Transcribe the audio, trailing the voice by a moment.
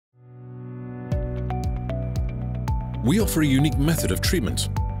We offer a unique method of treatment,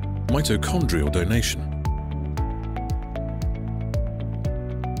 mitochondrial donation.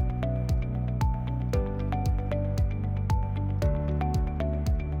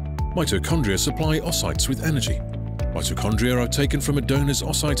 Mitochondria supply oocytes with energy. Mitochondria are taken from a donor's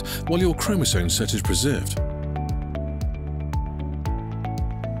oocyte while your chromosome set is preserved.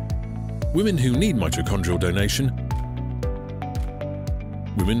 Women who need mitochondrial donation,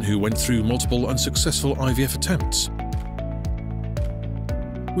 women who went through multiple unsuccessful IVF attempts,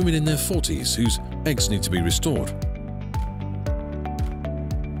 women in their 40s whose eggs need to be restored.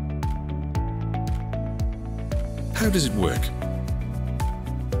 How does it work?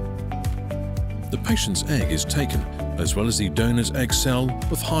 The patient's egg is taken, as well as the donor's egg cell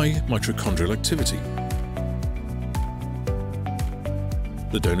of high mitochondrial activity.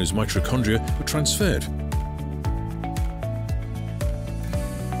 The donor's mitochondria are transferred.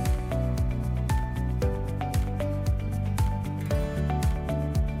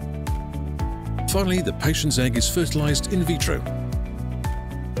 Finally, the patient's egg is fertilized in vitro.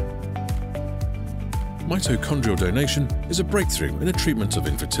 Mitochondrial donation is a breakthrough in the treatment of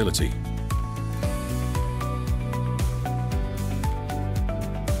infertility.